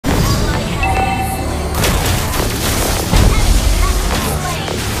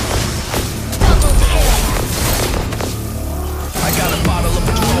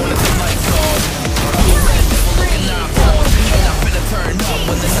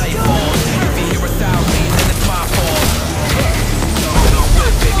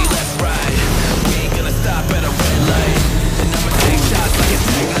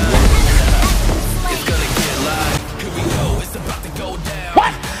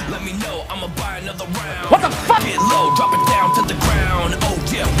me know, I'ma buy another round. What the fuck? Get low, drop it down to the ground. Oh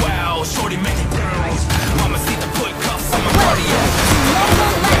yeah, wow, shorty make it bounce. Mama see the foot cuffs on my cardiac.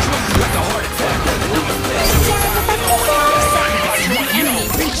 Like a heart attack. The enemy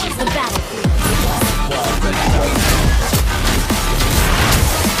reaches the battlefield.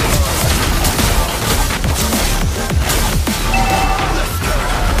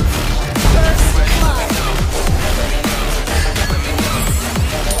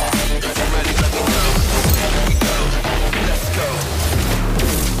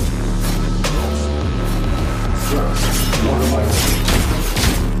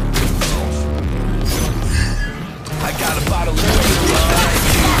 I got a bottle of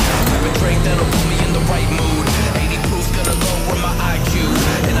have a drink that'll put me in the right mood. 80 proof's gonna lower my IQ,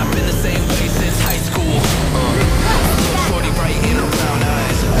 and I've been the same way since high school. Shorty right in her brown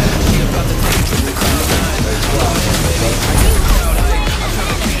eyes. She about to take a trip to Cloud 9. Oh man, baby, I get the crowd hype. I turn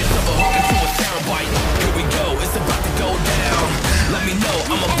the cadence of a hook into a soundbite. Here we go, it's about to go down. Let me know,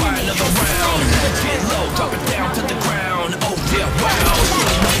 I'ma buy another round. Get low, drop it down to the ground. Oh yeah, wow.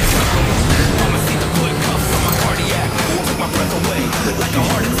 I'ma see the foot cuffs on my cardiac. Take my breath away like a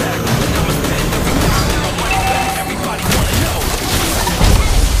heart attack. I'ma spend every pound and my money back. Everybody wanna know.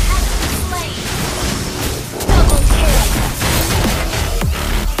 Double kill.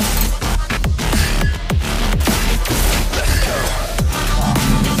 Let's go.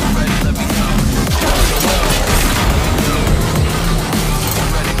 Ready, let me know. Ready, let me know. Let's go.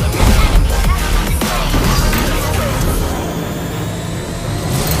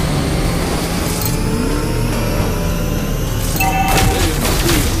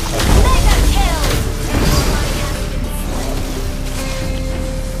 Mega kill.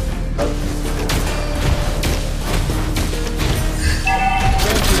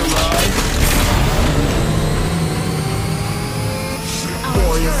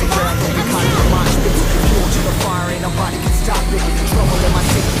 Warriors are where I don't be kind of my spit. Fuel to the fire, ain't nobody can stop it. Trouble in my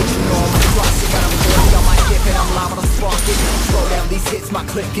city, but you know I'm across it. Got a 40 on my hip and I'm liable to spark it. Slow down these hits, my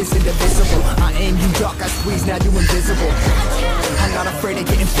clip is indivisible. I aim, you duck, I squeeze, now you invisible. I'm not afraid of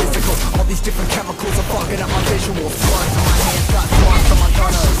getting physical. All these different chemicals are fucking up my visual. Bloods on my hands, got scars on my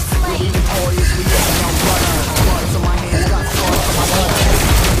gunners. We even warriors, we ain't no runners. Bloods on my hands, got scars on my gunners.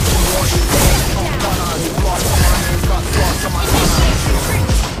 Warriors, we ain't no runners. Bloods on my hands, got scars on my gunners.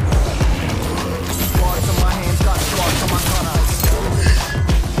 Bloods on my hands, got scars on my gunners.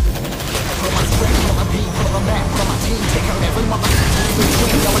 Put my strength, put my beat, put my back, put my team. Take out every motherfucker in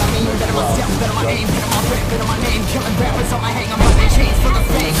between. Know what I mean? Better myself, better my aim, better my rep, better my name. Killing rappers on my hang, I'm on the chains for the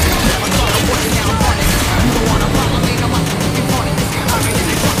fame. Never thought of working, now I'm running. You don't wanna follow me, no I'm fucking funny. I'm ready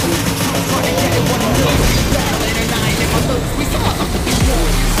to fuck with you. Trying to get it, what I'm doing. Battle in a night, if I lose, we some motherfucking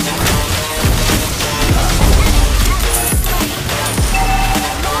warriors.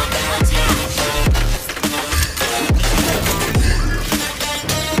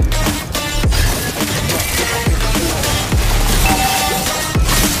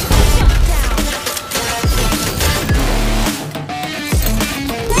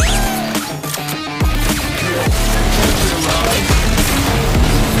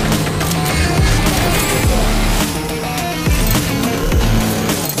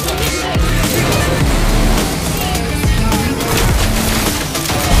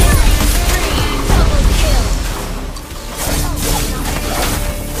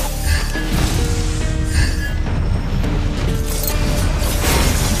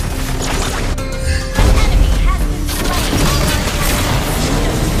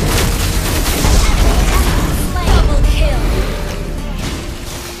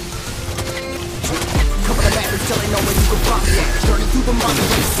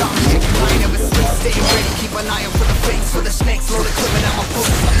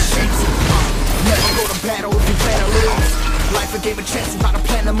 Gave a chance about to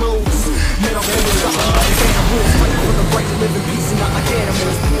plan the moves. Middle fingers up, rules. Fight for the right to live in peace and not like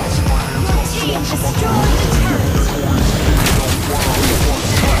animals. Team destroy the turret.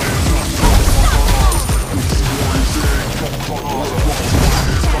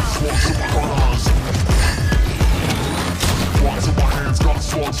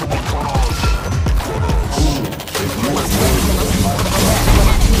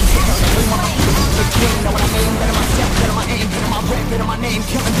 Know what I mean? Better myself, better my aim, better my rep, better my name.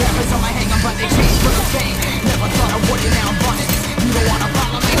 Killing rappers on my hang, I'm running chains for the fame. Never thought I would, and now I'm running. You don't wanna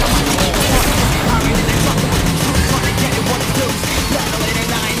follow me, no I'm running. I'm in the trouble with the truth, trying to get it what it do. Battle it and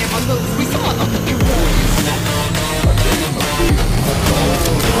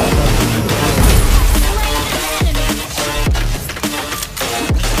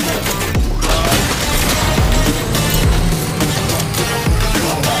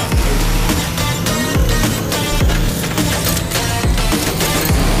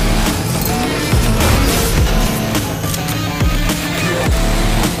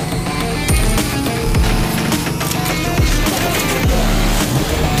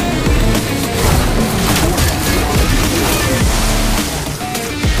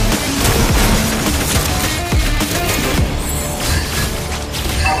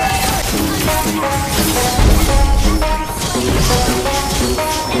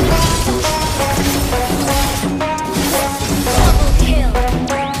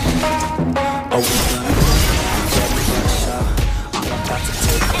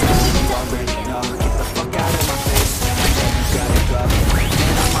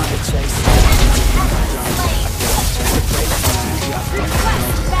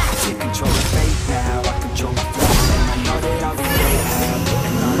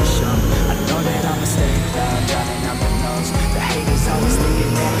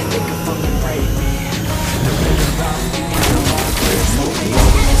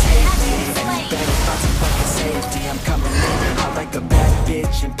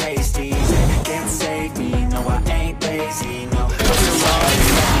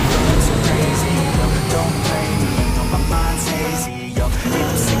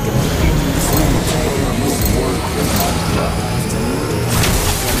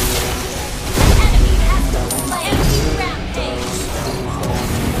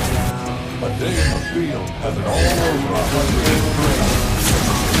field has an aura of restraint.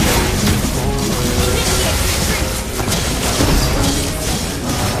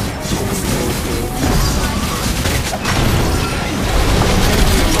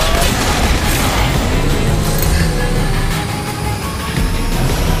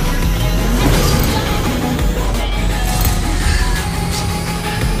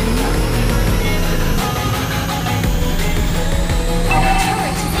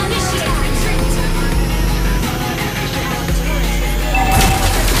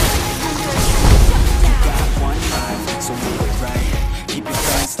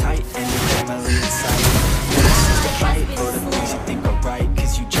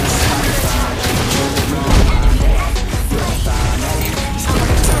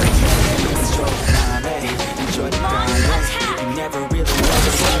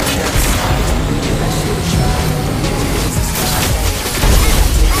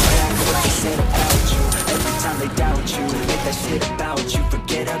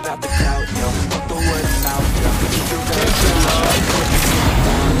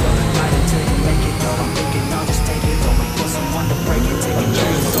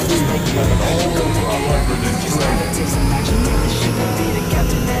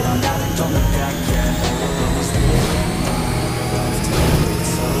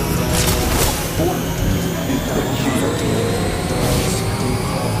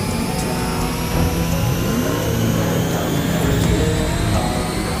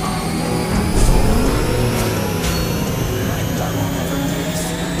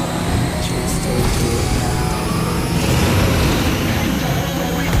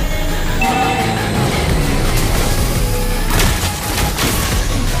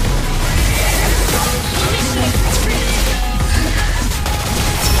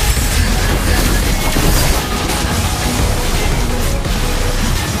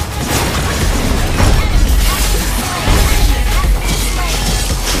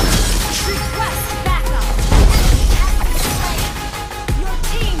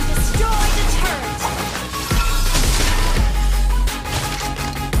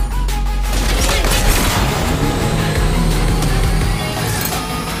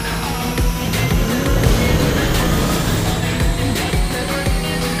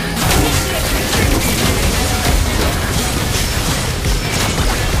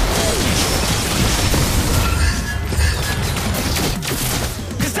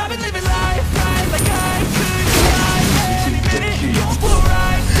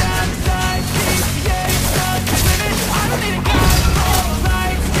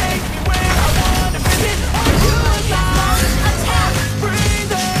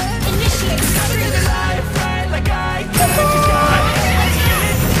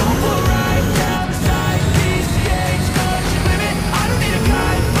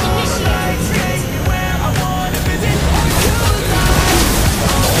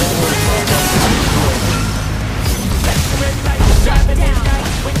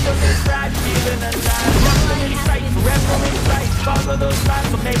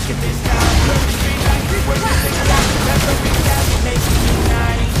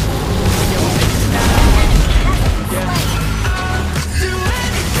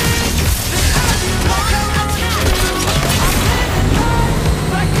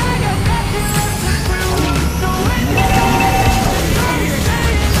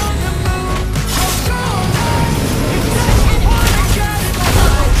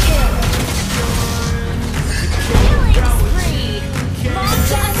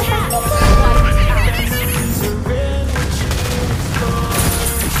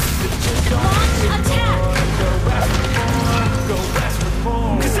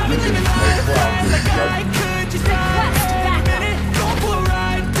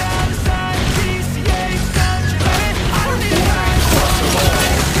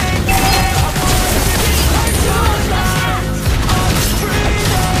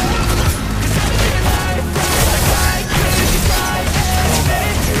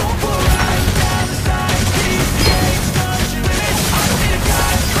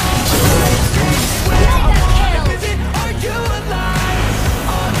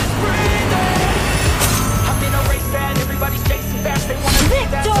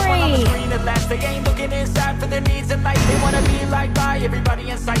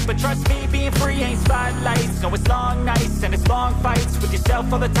 But trust me, being free ain't spotlights. No, it's long nights and it's long fights with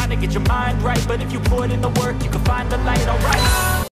yourself all the time to get your mind right. But if you put in the work, you can find the light, alright.